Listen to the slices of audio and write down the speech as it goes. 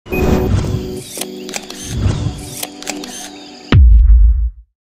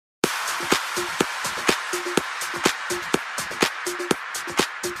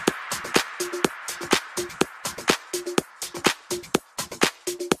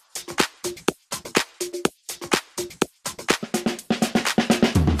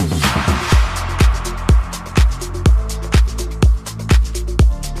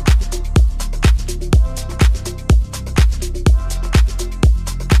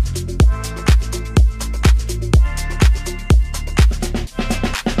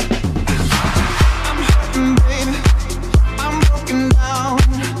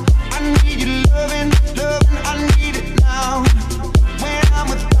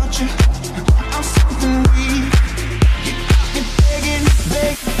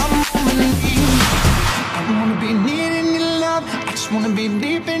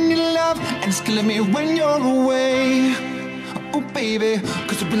baby,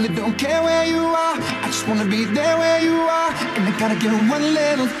 cause I really don't care where you are. I just wanna be there where you are, and I gotta get one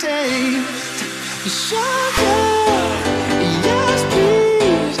little taste. Sugar, yes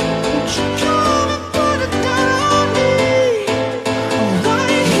please, won't you come and put it down on me?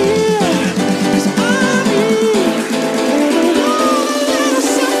 Right here, 'cause I need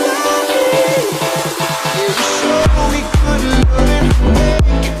somebody. Yeah, you show me good loving,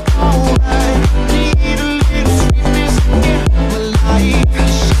 make it alright. Need a little sweetness in my life.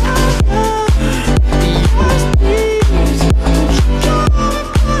 Sugar, yes please, won't you come and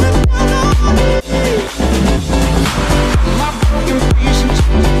put it down on me? My broken pieces,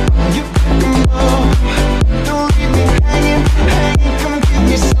 you pick them up. Don't leave me hanging, hanging, come give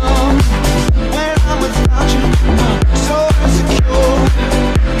me some. When I'm without you, so insecure.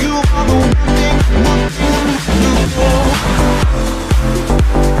 You are the one thing I'm looking for.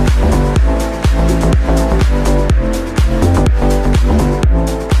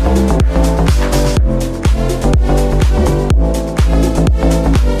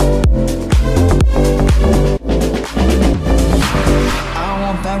 I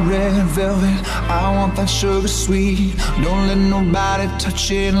want that red velvet, I want that sugar sweet. Don't let nobody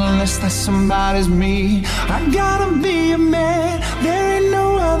touch it unless that somebody's me. I gotta be a man, there ain't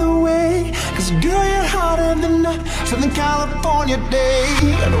no other way. Cause girl, you're hotter than a Southern California day.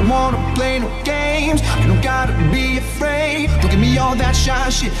 I don't wanna play no games, you don't gotta be afraid. Don't give me all that shy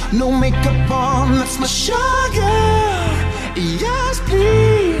shit, no makeup on, that's my sugar. Yes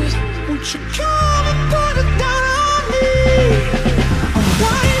please, won't you come and put it down on me?